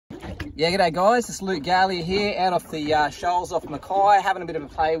Yeah, g'day guys, it's Luke Galea here, out off the shoals off Mackay, having a bit of a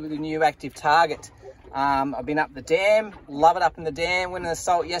play with the new Active Target. I've been up the dam, love it up in the dam, went in the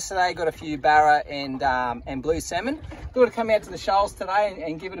salt yesterday, got a few barra and blue salmon. Thought I'd come out to the shoals today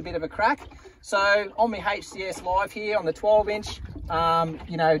and give it a bit of a crack. So on my HCS Live here on the 12-inch,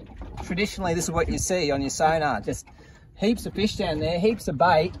 you know, traditionally this is what you see on your sonar, just heaps of fish down there, heaps of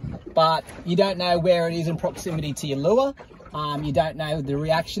bait, but you don't know where it is in proximity to your lure. You don't know the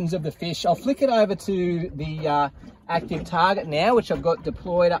reactions of the fish. I'll flick it over to the Active Target now, which I've got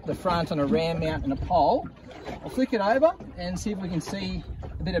deployed up the front on a ram mount and a pole. I'll flick it over and see if we can see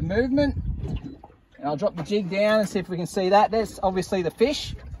a bit of movement. And I'll drop the jig down and see if we can see that. There's obviously the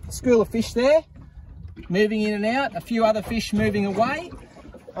fish, school of fish there, moving in and out, a few other fish moving away.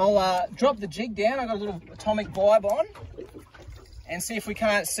 I'll drop the jig down. I've got a little atomic vibe on and see if we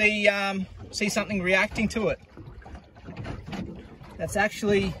can't see something reacting to it. That's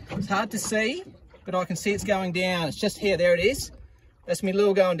actually, it's hard to see, but I can see it's going down. It's just here, there it is. That's my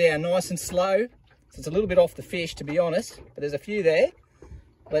lure going down, nice and slow. So it's a little bit off the fish, to be honest, but there's a few there.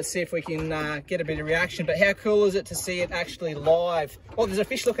 Let's see if we can get a bit of reaction, but how cool is it to see it actually live? Oh, there's a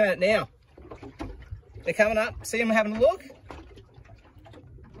fish looking at it now. They're coming up, see them having a look?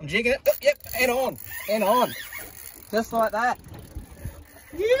 I'm jigging it, oh, yep, and on, just like that.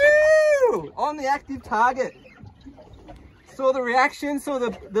 Yoo! On the Active Target. Saw the reaction, saw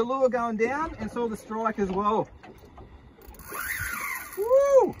the lure going down, and saw the strike as well.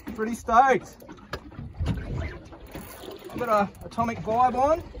 Woo! Pretty stoked. I've got a atomic vibe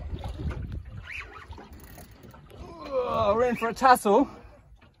on. Oh, we're in for a tussle.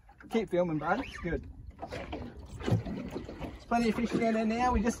 Keep filming, bud. It's good. There's plenty of fish down there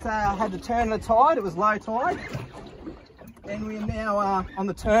now. We just had the turn of the tide. It was low tide. And we're now on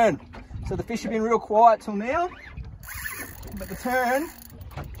the turn. So the fish have been real quiet till now. But the turn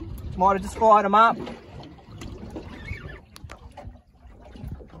might have just fired them up. What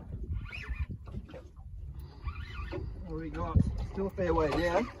have we got? Still a fair way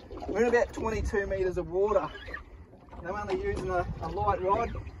down. We're in about 22 metres of water. And I'm only using a light rod,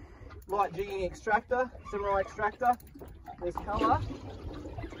 light jigging extractor, samurai extractor. There's colour.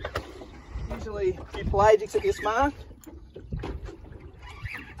 Usually a few pelagics at this mark.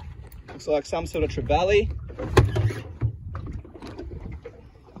 Looks like some sort of trevally.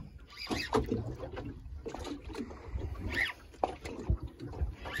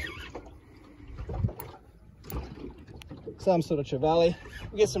 Some sort of trevally.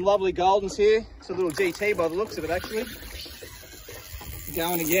 We get some lovely goldens here. It's a little GT by the looks of it, actually.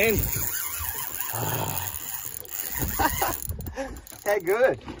 Going again. How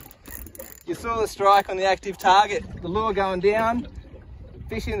good. You saw the strike on the Active Target. The lure going down,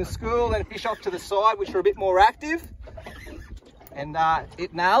 fish in the school, then fish off to the side, which are a bit more active. And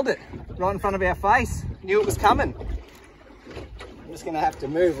it nailed it right in front of our face. Knew it was coming. I'm just going to have to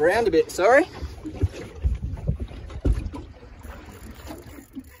move around a bit, sorry.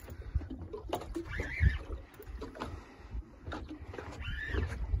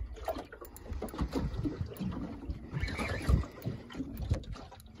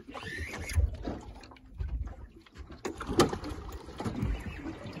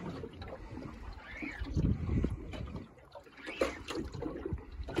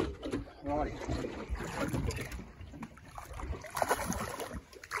 Righty.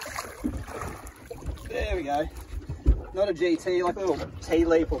 There we go. Not a GT, like a little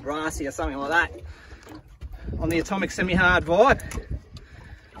T-leaf or brassy or something like that. On the atomic semi-hard vibe.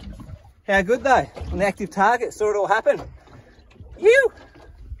 How good though? On the Active Target, saw it all happen. Phew!